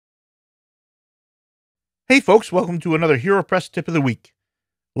Hey folks, welcome to another HeroPress tip of the week.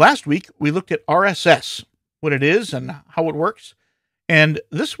 Last week we looked at RSS, what it is and how it works. And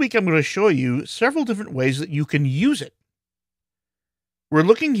this week I'm going to show you several different ways that you can use it. We're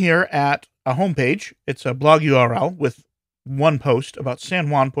looking here at a homepage. It's a blog URL with one post about San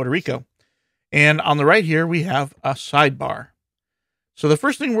Juan, Puerto Rico. And on the right here we have a sidebar. So the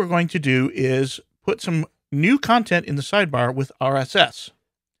first thing we're going to do is put some new content in the sidebar with RSS.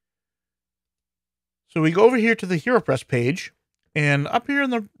 So we go over here to the HeroPress page, and up here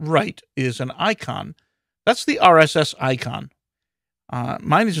on the right is an icon. That's the RSS icon.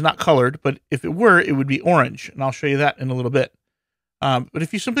 Mine is not colored, but if it were, it would be orange, and I'll show you that in a little bit. But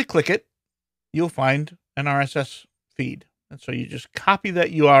if you simply click it, you'll find an RSS feed. And so you just copy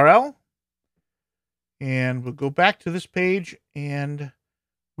that URL, and we'll go back to this page, and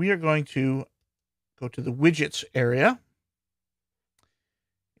we are going to go to the widgets area.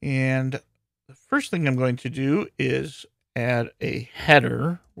 And the first thing I'm going to do is add a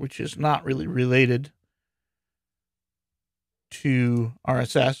header, which is not really related to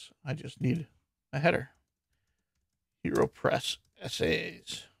RSS. I just need a header. HeroPress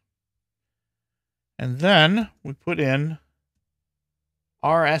essays. And then we put in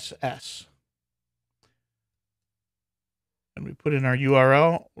RSS. And we put in our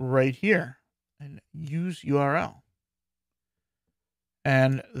URL right here. And use URL.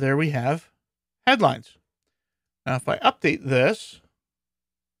 And there we have headlines. Now, if I update this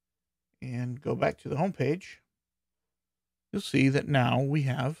and go back to the home page, you'll see that now we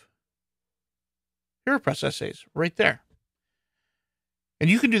have HeroPress essays right there. And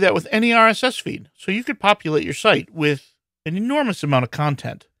you can do that with any RSS feed. So you could populate your site with an enormous amount of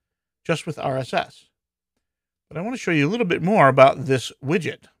content just with RSS. But I want to show you a little bit more about this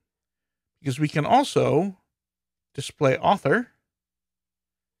widget, because we can also display author.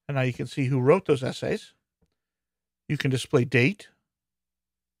 And now you can see who wrote those essays. You can display date,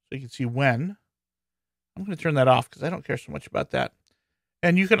 so you can see when. I'm going to turn that off because I don't care so much about that.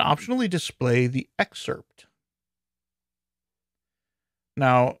 And you can optionally display the excerpt.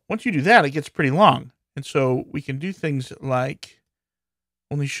 Now, once you do that, it gets pretty long. And so we can do things like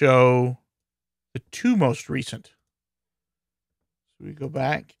only show the two most recent. So we go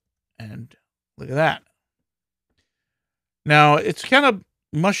back and look at that. Now, it's kind of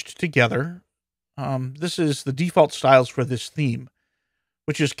mushed together. This is the default styles for this theme,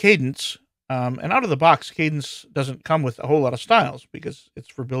 which is Cadence. And out of the box, Cadence doesn't come with a whole lot of styles because it's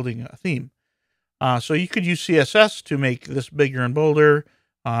for building a theme. So you could use CSS to make this bigger and bolder,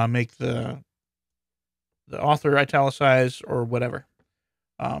 make the author italicized or whatever.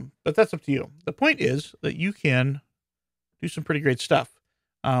 But that's up to you. The point is that you can do some pretty great stuff.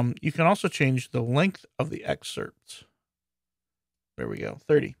 You can also change the length of the excerpts. There we go,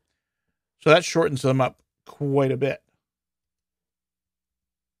 30. So that shortens them up quite a bit.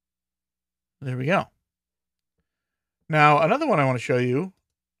 There we go. Now, another one I want to show you.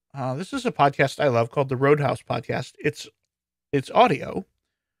 This is a podcast I love called the Roadhouse Podcast. It's audio.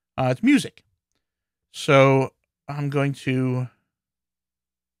 It's music. So I'm going to,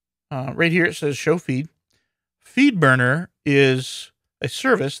 right here it says show feed. FeedBurner is a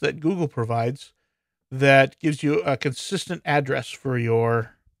service that Google provides that gives you a consistent address for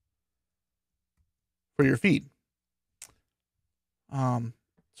your feed.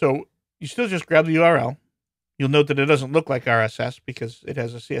 So you still just grab the URL. You'll note that it doesn't look like RSS because it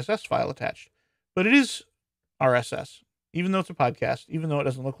has a CSS file attached, but it is RSS, even though it's a podcast, even though it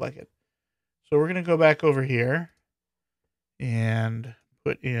doesn't look like it. So we're going to go back over here and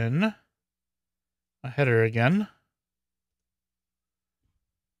put in a header again.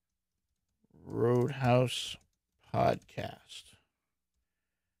 Roadhouse Podcast.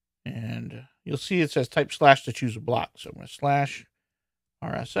 And you'll see it says type slash to choose a block. So I'm going to slash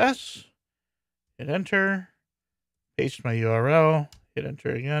RSS, hit enter, paste my URL, hit enter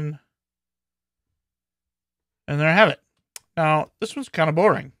again. And there I have it. Now, this one's kind of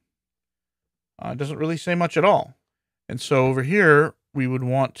boring. It doesn't really say much at all. And so over here, we would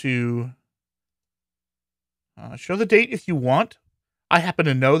want to show the date if you want. I happen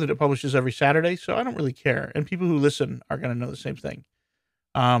to know that it publishes every Saturday, so I don't really care. And people who listen are going to know the same thing.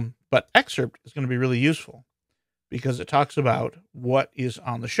 But excerpt is going to be really useful because it talks about what is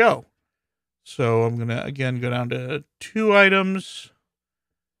on the show. So I'm going to, again, go down to 2 items.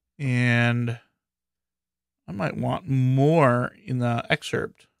 And I might want more in the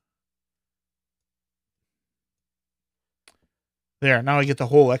excerpt. There, now I get the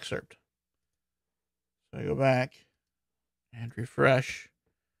whole excerpt. So I go back and refresh.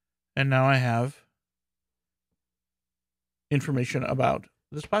 And now I have information about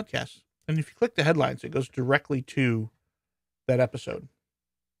this podcast. And if you click the headlines, it goes directly to that episode.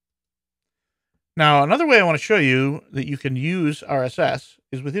 Now, another way I want to show you that you can use RSS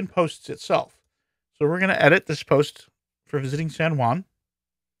is within posts itself. So we're going to edit this post for visiting San Juan.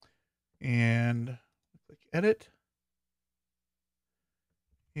 And click edit.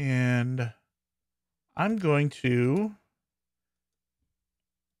 And I'm going to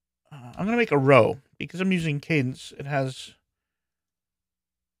make a row because I'm using Cadence. It has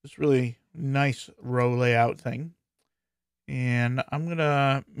this really nice row layout thing. And I'm going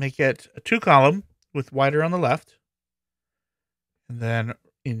to make it a 2-column with wider on the left. And then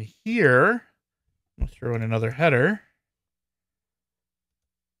in here, I'll throw in another header.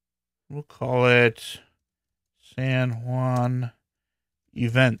 We'll call it San Juan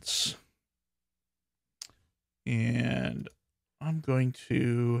Events. And I'm going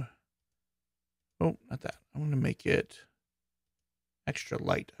to, oh, not that. I'm going to make it extra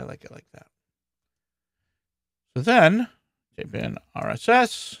light. I like it like that. So then type in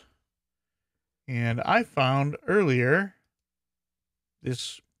RSS, and I found earlier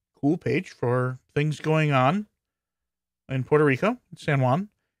this cool page for things going on in Puerto Rico, San Juan.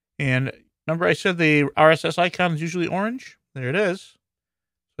 And remember I said the RSS icon is usually orange? There it is.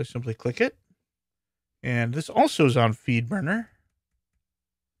 So I simply click it. And this also is on FeedBurner.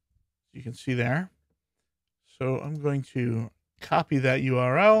 You can see there. So I'm going to copy that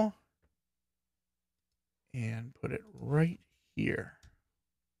URL and put it right here.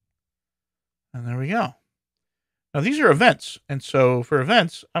 And there we go. Now these are events. And so for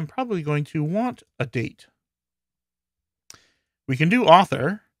events, I'm probably going to want a date. We can do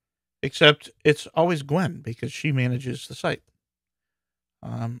author, except it's always Gwen because she manages the site.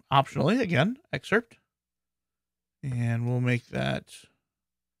 Optionally, again, excerpt. And we'll make that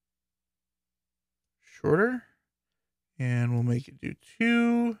shorter. And we'll make it do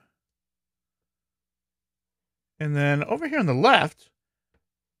 2. And then over here on the left,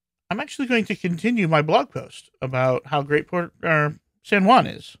 I'm actually going to continue my blog post about how great San Juan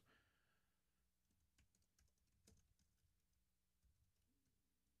is.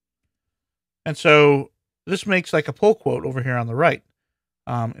 And so this makes like a pull quote over here on the right.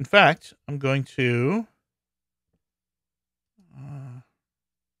 In fact, I'm going to,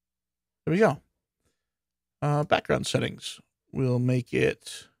 there we go. Background settings. We'll make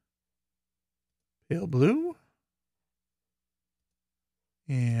it pale blue.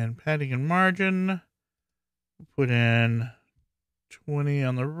 And padding and margin. We'll put in 20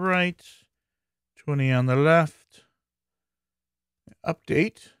 on the right, 20 on the left.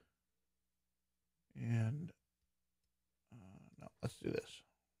 Update. And no, let's do this.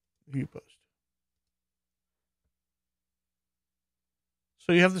 View post.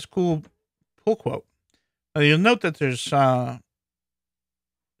 So you have this cool pull quote. Now you'll note that there's some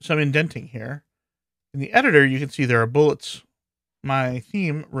indenting here. In the editor, you can see there are bullets. My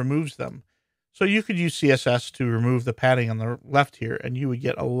theme removes them. So you could use CSS to remove the padding on the left here, and you would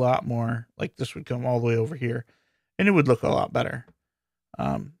get a lot more, like this would come all the way over here, and it would look a lot better.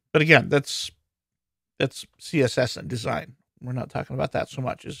 But again, that's CSS and design. We're not talking about that so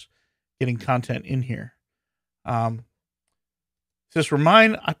much as getting content in here. If this were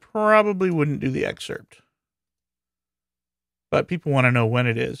mine, I probably wouldn't do the excerpt. But people want to know when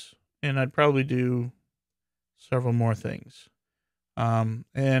it is, and I'd probably do several more things.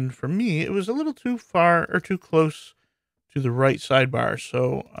 And for me, it was a little too far or too close to the right sidebar.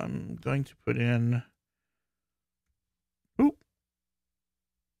 So I'm going to put in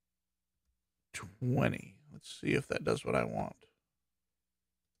 20. Let's see if that does what I want.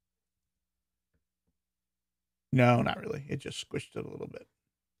 No, not really. It just squished it a little bit.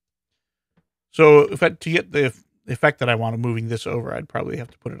 So to get the effect that I want of moving this over, I'd probably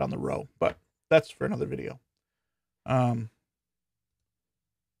have to put it on the row, but that's for another video.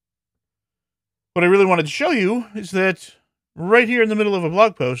 What I really wanted to show you is that right here in the middle of a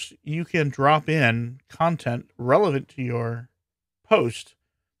blog post, you can drop in content relevant to your post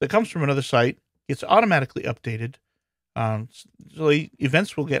that comes from another site, gets automatically updated. So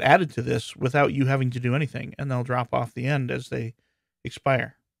events will get added to this without you having to do anything, and they'll drop off the end as they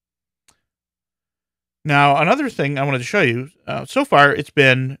expire. Now, another thing I wanted to show you, so far it's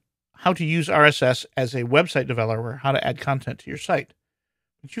been how to use RSS as a website developer, how to add content to your site.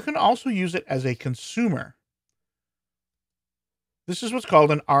 But you can also use it as a consumer. This is what's called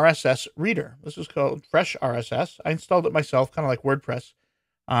an RSS reader. This is called Fresh RSS. I installed it myself, kind of like WordPress.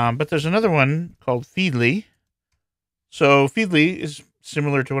 But there's another one called Feedly. So Feedly is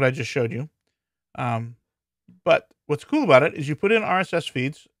similar to what I just showed you. But what's cool about it is you put in RSS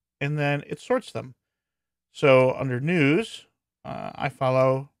feeds and then it sorts them. So under news, I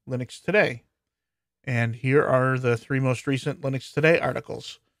follow Linux Today. And here are the 3 most recent Linux Today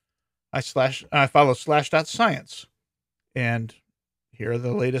articles. I follow slash.science. And here are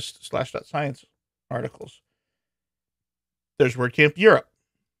the latest slash.science articles. There's WordCamp Europe.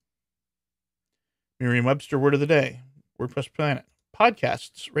 Merriam-Webster Word of the Day. WordPress Planet.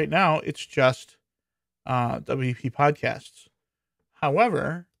 Podcasts. Right now, it's just WP Podcasts.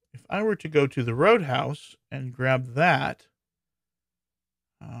 However, if I were to go to the Roadhouse and grab that,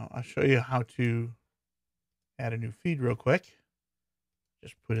 I'll show you how to add a new feed real quick.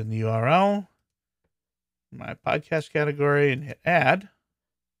 Just put in the URL, my podcast category, and hit add.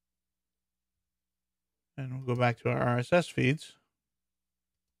 And we'll go back to our RSS feeds.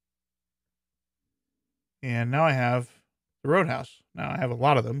 And now I have the Roadhouse. Now I have a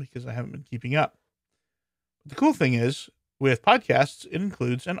lot of them because I haven't been keeping up. But the cool thing is, with podcasts, it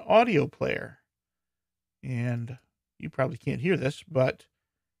includes an audio player. And you probably can't hear this, but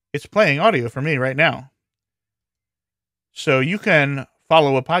it's playing audio for me right now. So you can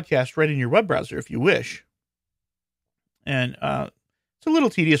follow a podcast right in your web browser if you wish. And it's a little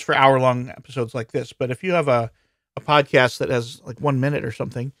tedious for hour-long episodes like this, but if you have a podcast that has like 1 minute or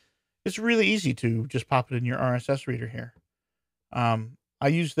something, it's really easy to just pop it in your RSS reader here. I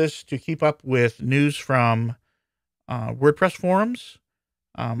use this to keep up with news from WordPress forums.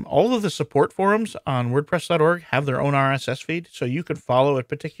 All of the support forums on WordPress.org have their own RSS feed, so you can follow a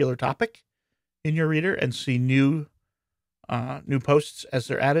particular topic in your reader and see new posts as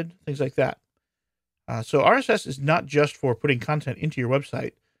they're added, things like that. So RSS is not just for putting content into your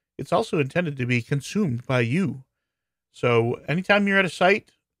website. It's also intended to be consumed by you. So anytime you're at a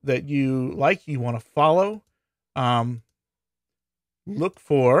site that you like, you want to follow, look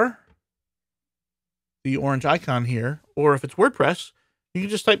for the orange icon here, or if it's WordPress, you can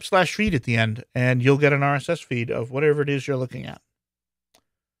just type /feed at the end and you'll get an RSS feed of whatever it is you're looking at.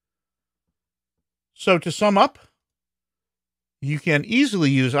 So to sum up, you can easily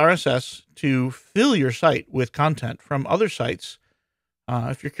use RSS to fill your site with content from other sites.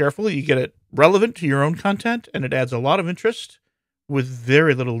 If you're careful, you get it relevant to your own content, and it adds a lot of interest with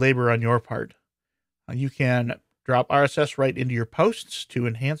very little labor on your part. You can drop RSS right into your posts to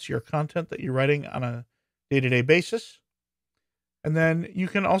enhance your content that you're writing on a day-to-day basis. And then you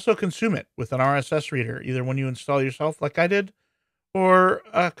can also consume it with an RSS reader, either when you install yourself like I did, or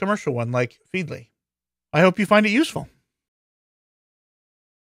a commercial one like Feedly. I hope you find it useful.